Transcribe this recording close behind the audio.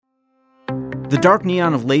The dark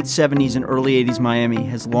neon of late 70s and early 80s Miami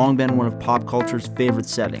has long been one of pop culture's favorite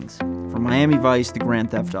settings, from Miami Vice to Grand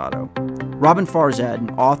Theft Auto. Roben Farzad,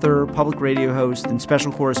 an author, public radio host, and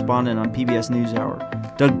special correspondent on PBS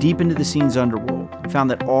NewsHour, dug deep into the scene's underworld and found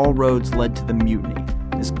that all roads led to the Mutiny,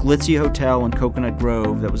 this glitzy hotel in Coconut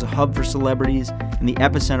Grove that was a hub for celebrities and the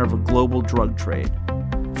epicenter of a global drug trade.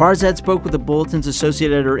 Farzad spoke with the Bulletin's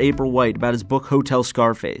associate editor April White about his book Hotel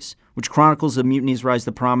Scarface, which chronicles the mutiny's rise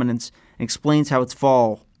to prominence and explains how its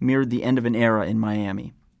fall mirrored the end of an era in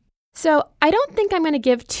Miami. So I don't think I'm going to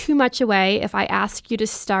give too much away if I ask you to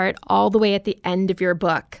start all the way at the end of your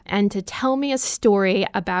book and to tell me a story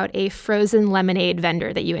about a frozen lemonade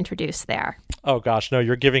vendor that you introduced there. Oh gosh, no,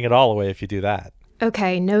 you're giving it all away if you do that.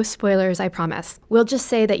 Okay, no spoilers, I promise. We'll just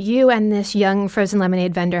say that you and this young frozen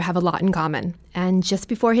lemonade vendor have a lot in common. And just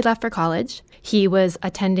before he left for college, he was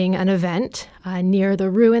attending an event near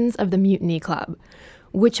the ruins of the Mutiny Club,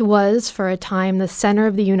 which was, for a time, the center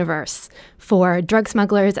of the universe for drug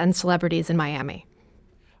smugglers and celebrities in Miami.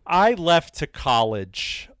 I left to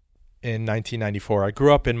college in 1994. I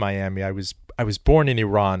grew up in Miami. I was born in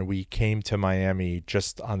Iran. We came to Miami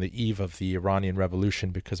just on the eve of the Iranian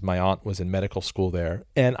Revolution because my aunt was in medical school there.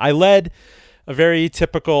 And I led a very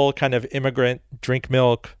typical kind of immigrant, drink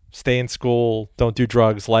milk, stay in school, don't do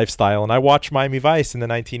drugs lifestyle. And I watched Miami Vice in the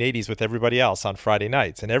 1980s with everybody else on Friday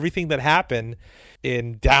nights. And everything that happened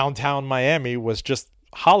in downtown Miami was just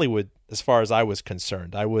Hollywood as far as I was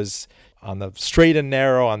concerned. I was on the straight and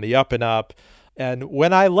narrow, on the up and up. And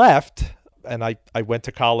when I left, and I went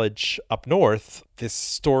to college up north, this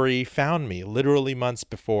story found me literally months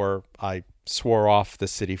before I swore off the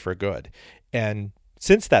city for good. And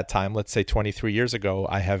since that time, let's say 23 years ago,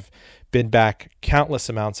 I have been back countless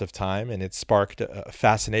amounts of time, and it sparked a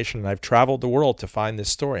fascination. And I've traveled the world to find this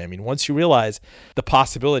story. I mean, once you realize the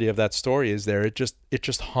possibility of that story is there, it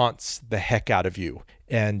just haunts the heck out of you.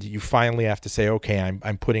 And you finally have to say, okay,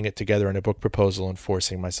 I'm putting it together in a book proposal and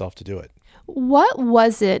forcing myself to do it. What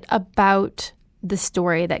was it about the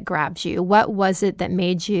story that grabbed you? What was it that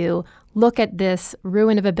made you look at this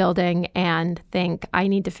ruin of a building and think, I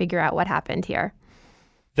need to figure out what happened here?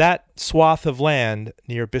 That swath of land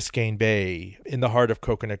near Biscayne Bay in the heart of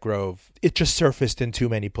Coconut Grove, it just surfaced in too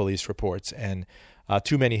many police reports and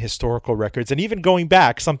too many historical records. And even going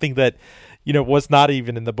back, something that, was not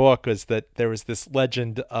even in the book was that there was this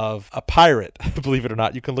legend of a pirate, believe it or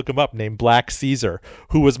not, you can look him up, named Black Caesar,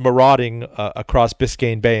 who was marauding across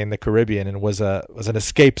Biscayne Bay in the Caribbean and was an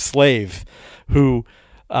escaped slave who,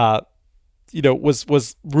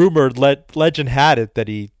 was rumored, legend had it that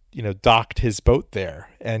he, docked his boat there.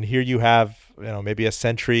 And here you have, maybe a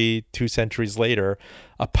century, 2 centuries later,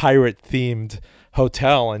 a pirate-themed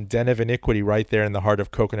hotel and den of iniquity right there in the heart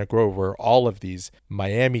of Coconut Grove, where all of these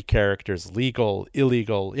Miami characters, legal,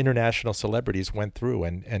 illegal, international celebrities went through.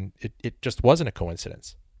 And it just wasn't a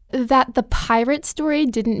coincidence. That the pirate story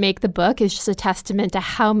didn't make the book is just a testament to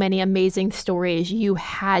how many amazing stories you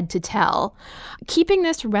had to tell. Keeping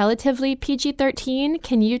this relatively PG-13,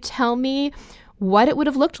 can you tell me what it would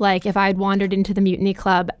have looked like if I had wandered into the Mutiny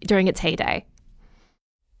Club during its heyday?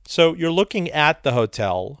 So you're looking at the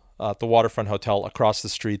hotel, the waterfront hotel. Across the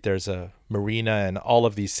street, there's a marina and all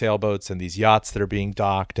of these sailboats and these yachts that are being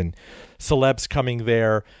docked and celebs coming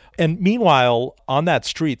there. And meanwhile, on that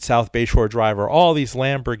street, South Bayshore Drive, are all these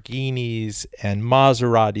Lamborghinis and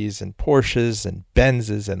Maseratis and Porsches and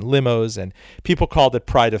Benzes and limos. And people called it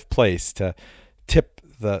pride of place, to tip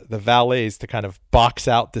the valets to kind of box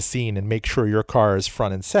out the scene and make sure your car is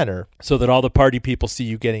front and center so that all the party people see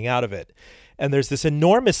you getting out of it. And there's this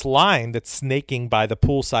enormous line that's snaking by the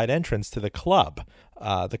poolside entrance to the club.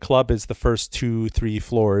 The club is the first 2-3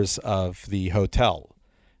 floors of the hotel.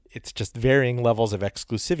 It's just varying levels of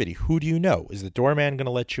exclusivity. Who do you know? Is the doorman going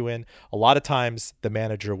to let you in? A lot of times the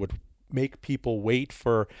manager would make people wait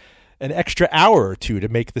for an extra hour or two to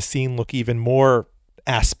make the scene look even more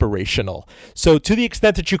aspirational. So to the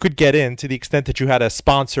extent that you could get in, to the extent that you had a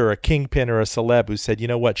sponsor, a kingpin, or a celeb who said, you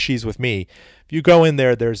know what, she's with me. If you go in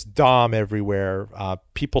there, there's Dom everywhere,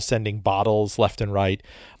 people sending bottles left and right,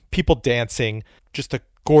 people dancing, just a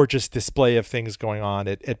gorgeous display of things going on.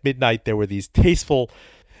 At midnight, there were these tasteful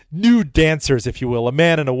nude dancers, if you will, a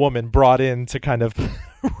man and a woman brought in to kind of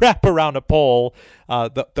wrap around a pole.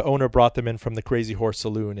 The owner brought them in from the Crazy Horse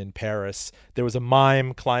Saloon in Paris. There was a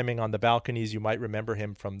mime climbing on the balconies. You might remember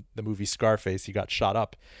him from the movie Scarface. He got shot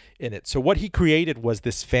up in it. So what he created was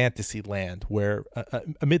this fantasy land where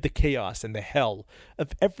amid the chaos and the hell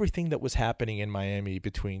of everything that was happening in Miami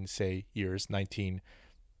between, say, years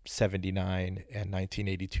 1979 and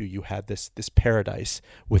 1982, you had this paradise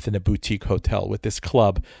within a boutique hotel with this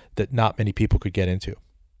club that not many people could get into.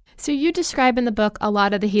 So you describe in the book a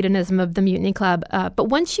lot of the hedonism of the Mutiny Club, but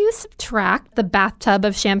once you subtract the bathtub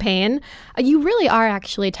of champagne, you really are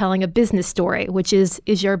actually telling a business story, which is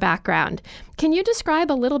your background. Can you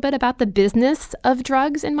describe a little bit about the business of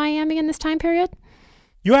drugs in Miami in this time period?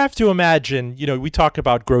 You have to imagine, we talk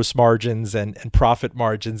about gross margins and profit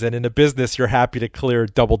margins, and in a business, you're happy to clear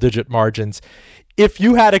double-digit margins. If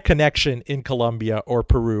you had a connection in Colombia or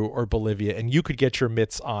Peru or Bolivia, and you could get your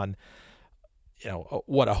mitts on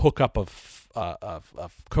what a hookup of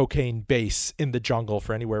cocaine base in the jungle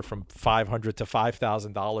for anywhere from $500 to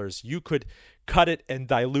 $5,000, you could cut it and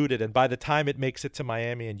dilute it. And by the time it makes it to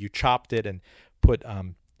Miami and you chopped it and put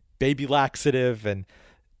baby laxative and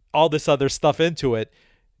all this other stuff into it,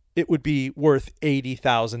 it would be worth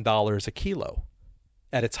 $80,000 a kilo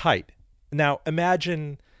at its height. Now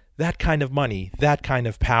imagine that kind of money, that kind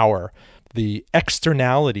of power, the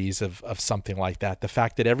externalities of something like that, the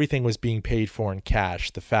fact that everything was being paid for in cash,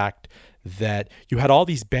 the fact that you had all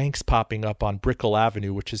these banks popping up on Brickell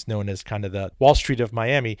Avenue, which is known as kind of the Wall Street of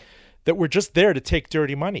Miami, that were just there to take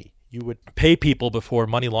dirty money. You would pay people before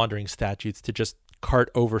money laundering statutes to just cart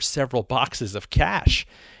over several boxes of cash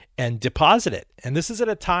and deposit it. And this is at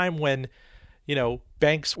a time when,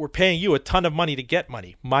 banks were paying you a ton of money to get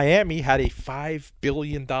money. Miami had a $5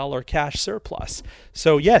 billion cash surplus.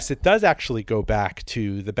 So yes, it does actually go back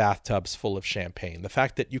to the bathtubs full of champagne. The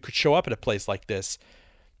fact that you could show up at a place like this,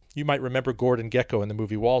 you might remember Gordon Gekko in the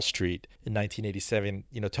movie Wall Street in 1987,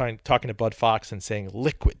 talking to Bud Fox and saying,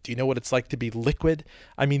 liquid. Do you know what it's like to be liquid?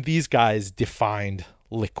 I mean, these guys defined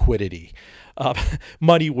liquidity.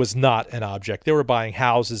 Money was not an object. They were buying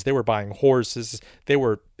houses. They were buying horses. They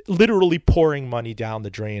were literally pouring money down the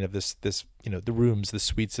drain of this, the rooms, the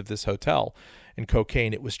suites of this hotel. And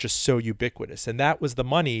cocaine, it was just so ubiquitous. And that was the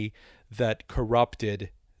money that corrupted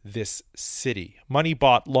this city. Money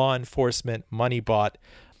bought law enforcement. Money bought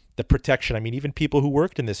the protection. I mean, even people who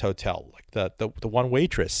worked in this hotel, like the one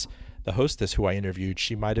waitress, the hostess who I interviewed,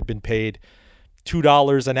 she might have been paid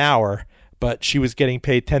 $2 an hour, but she was getting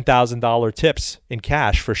paid $10,000 tips in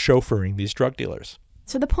cash for chauffeuring these drug dealers.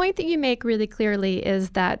 So the point that you make really clearly is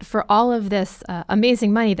that for all of this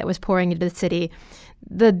amazing money that was pouring into the city,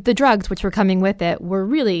 the drugs which were coming with it were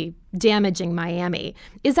really damaging Miami.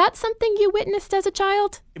 Is that something you witnessed as a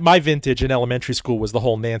child? My vintage in elementary school was the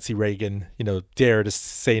whole Nancy Reagan, dare to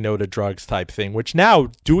say no to drugs type thing, which now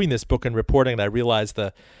doing this book and reporting, I realized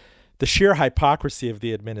the sheer hypocrisy of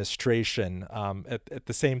the administration at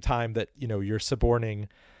the same time that, you're suborning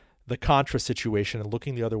the Contra situation and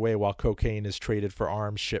looking the other way while cocaine is traded for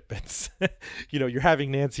arms shipments. You're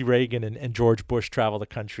having Nancy Reagan and George Bush travel the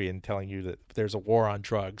country and telling you that there's a war on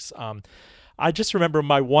drugs. I just remember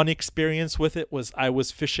my one experience with it was I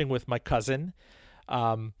was fishing with my cousin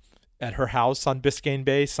at her house on Biscayne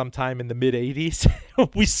Bay sometime in the mid-'80s.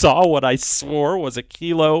 We saw what I swore was a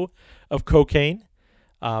kilo of cocaine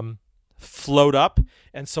float up.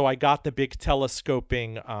 And so I got the big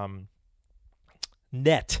telescoping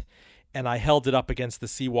net and I held it up against the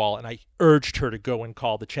seawall and I urged her to go and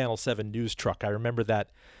call the Channel 7 news truck. I remember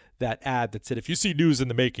that ad that said, if you see news in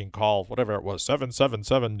the making, call whatever it was,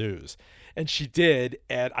 777 News. And she did.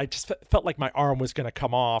 And I just felt like my arm was going to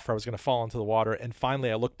come off or I was going to fall into the water. And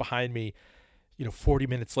finally I looked behind me, 40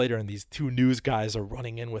 minutes later, and these two news guys are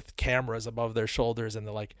running in with cameras above their shoulders. And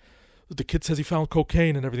they're like, the kid says he found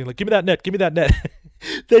cocaine and everything. Like, give me that net. Give me that net.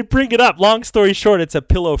 They bring it up. Long story short, it's a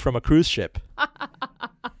pillow from a cruise ship.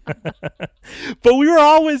 But we were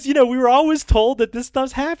always told that this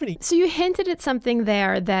stuff's happening. So you hinted at something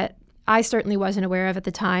there that I certainly wasn't aware of at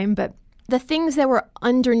the time, but the things that were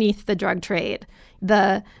underneath the drug trade,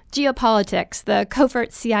 the geopolitics, the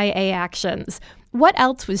covert CIA actions, what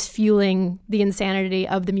else was fueling the insanity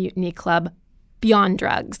of the Mutiny Club beyond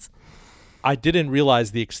drugs? I didn't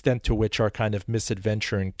realize the extent to which our kind of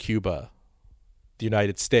misadventure in Cuba, the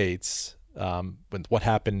United States, what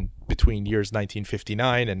happened between years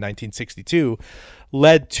 1959 and 1962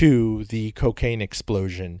 led to the cocaine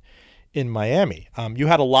explosion in Miami. You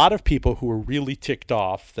had a lot of people who were really ticked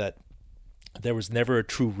off that there was never a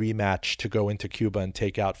true rematch to go into Cuba and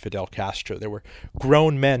take out Fidel Castro. There were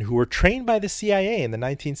grown men who were trained by the CIA in the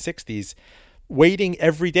 1960s waiting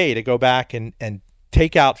every day to go back and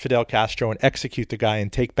take out Fidel Castro and execute the guy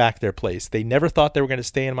and take back their place. They never thought they were going to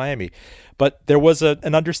stay in Miami. But there was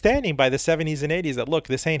an understanding by the 70s and 80s that, look,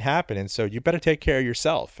 this ain't happening, so you better take care of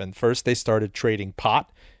yourself. And first they started trading pot.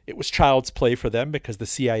 It was child's play for them because the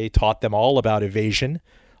CIA taught them all about evasion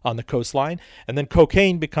on the coastline. And then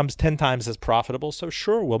cocaine becomes 10 times as profitable, so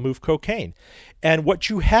sure, we'll move cocaine. And what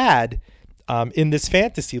you had in this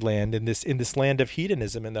fantasy land, in this land of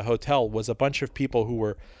hedonism in the hotel, was a bunch of people who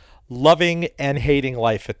were loving and hating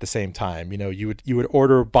life at the same time. You would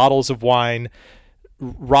order bottles of wine,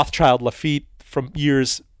 Rothschild Lafite from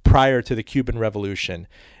years prior to the Cuban Revolution,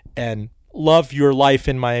 and love your life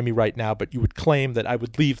in Miami right now, but you would claim that I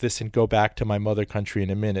would leave this and go back to my mother country in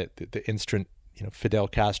a minute, the instant Fidel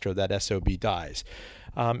Castro, that SOB, dies.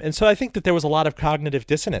 And so I think that there was a lot of cognitive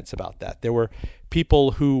dissonance about that. There were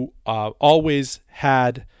people who always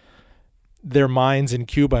had their minds in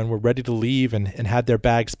Cuba and were ready to leave and had their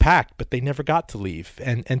bags packed, but they never got to leave.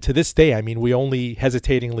 And to this day, I mean, we only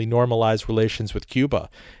hesitatingly normalized relations with Cuba.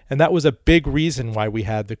 And that was a big reason why we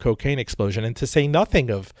had the cocaine explosion. And to say nothing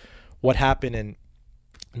of what happened in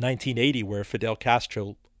 1980, where Fidel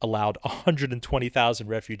Castro allowed 120,000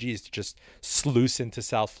 refugees to just sluice into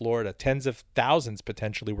South Florida. Tens of thousands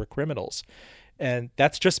potentially were criminals. And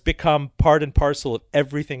that's just become part and parcel of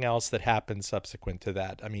everything else that happened subsequent to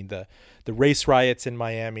that. I mean, the race riots in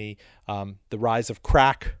Miami, the rise of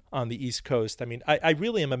crack on the East Coast. I mean, I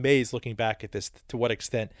really am amazed looking back at this, to what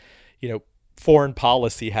extent, foreign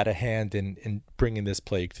policy had a hand in bringing this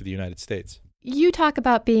plague to the United States. You talk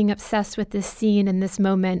about being obsessed with this scene and this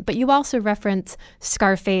moment, but you also reference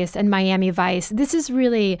Scarface and Miami Vice. This is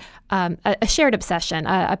really a shared obsession,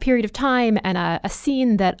 a period of time and a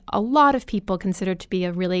scene that a lot of people consider to be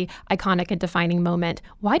a really iconic and defining moment.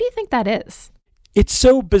 Why do you think that is? It's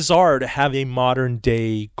so bizarre to have a modern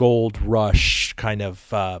day gold rush kind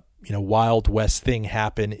of Wild West thing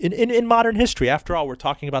happen in modern history. After all, we're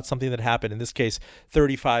talking about something that happened, in this case,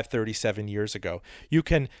 35, 37 years ago. You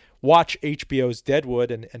can watch HBO's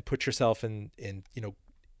Deadwood and put yourself in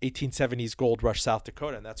 1870s gold rush South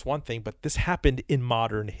Dakota, and that's one thing, but this happened in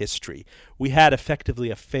modern history. We had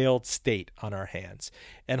effectively a failed state on our hands.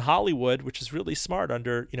 And Hollywood, which is really smart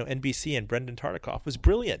under NBC and Brendan Tartikoff, was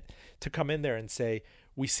brilliant to come in there and say,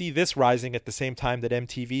 we see this rising at the same time that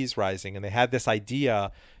MTV is rising. And they had this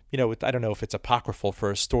idea, I don't know if it's apocryphal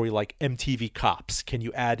for a story like MTV Cops. Can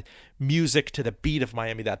you add music to the beat of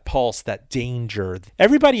Miami, that pulse, that danger?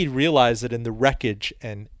 Everybody realized that in the wreckage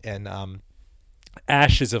and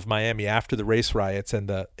ashes of Miami after the race riots and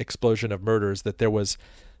the explosion of murders, that there was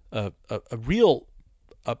a real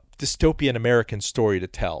dystopian American story to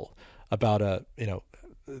tell about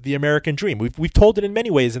the American dream. We've told it in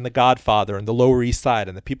many ways in The Godfather and the Lower East Side,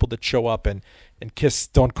 and the people that show up and kiss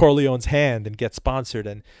Don Corleone's hand and get sponsored.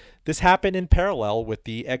 And this happened in parallel with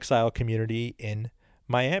the exile community in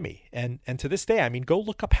Miami. And to this day, I mean, go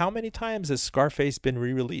look up how many times has Scarface been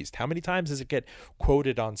re-released? How many times does it get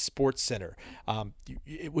quoted on SportsCenter?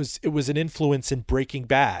 It was an influence in Breaking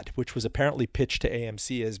Bad, which was apparently pitched to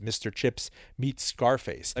AMC as Mr. Chips meets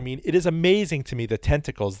Scarface. I mean, it is amazing to me, the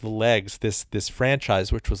tentacles, the legs, this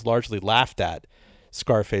franchise, which was largely laughed at,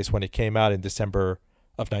 Scarface, when it came out in December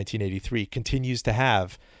of 1983, continues to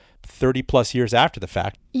have 30 plus years after the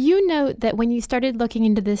fact. You note that when you started looking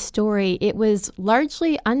into this story, it was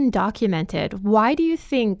largely undocumented. Why do you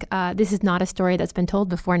think this is not a story that's been told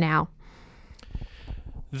before now?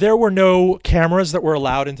 There were no cameras that were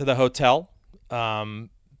allowed into the hotel.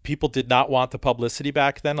 People did not want the publicity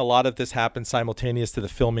back then. A lot of this happened simultaneous to the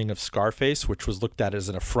filming of Scarface, which was looked at as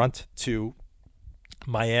an affront to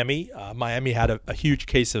Miami. Miami had a huge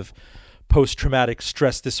case of post-traumatic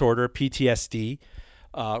stress disorder, PTSD,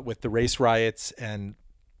 with the race riots and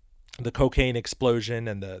the cocaine explosion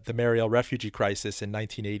and the Mariel refugee crisis in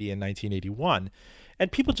 1980 and 1981.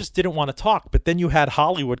 And people just didn't want to talk. But then you had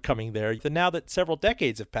Hollywood coming there. And now that several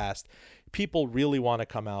decades have passed, people really want to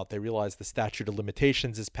come out. They realize the statute of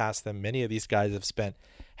limitations is past them. Many of these guys have spent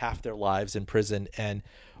half their lives in prison. And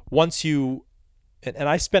once you, and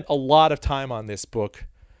I spent a lot of time on this book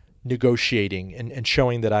negotiating and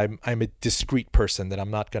showing that I'm a discreet person, that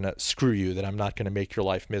I'm not going to screw you, that I'm not going to make your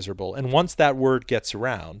life miserable. And once that word gets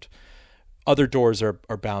around, other doors are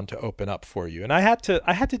bound to open up for you. And I had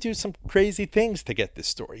to do some crazy things to get this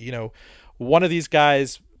story. One of these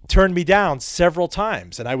guys turned me down several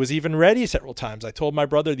times, and I was even ready several times. I told my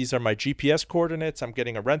brother, these are my GPS coordinates, I'm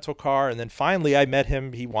getting a rental car. And then finally I met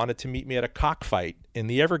him. He wanted to meet me at a cockfight in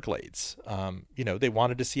the Everglades. They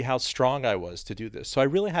wanted to see how strong I was to do this. So I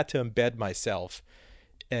really had to embed myself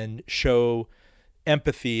and show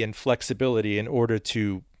empathy and flexibility in order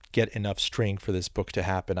to get enough string for this book to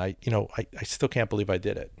happen. I still can't believe I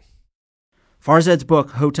did it. Farzad's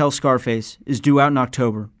book, Hotel Scarface, is due out in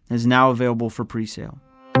October and is now available for pre-sale.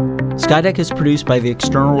 Skydeck is produced by the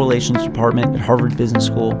External Relations Department at Harvard Business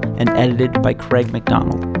School and edited by Craig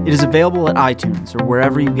McDonald. It is available at iTunes or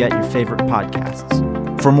wherever you get your favorite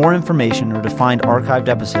podcasts. For more information or to find archived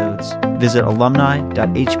episodes, visit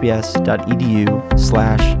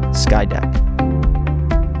alumni.hbs.edu/Skydeck.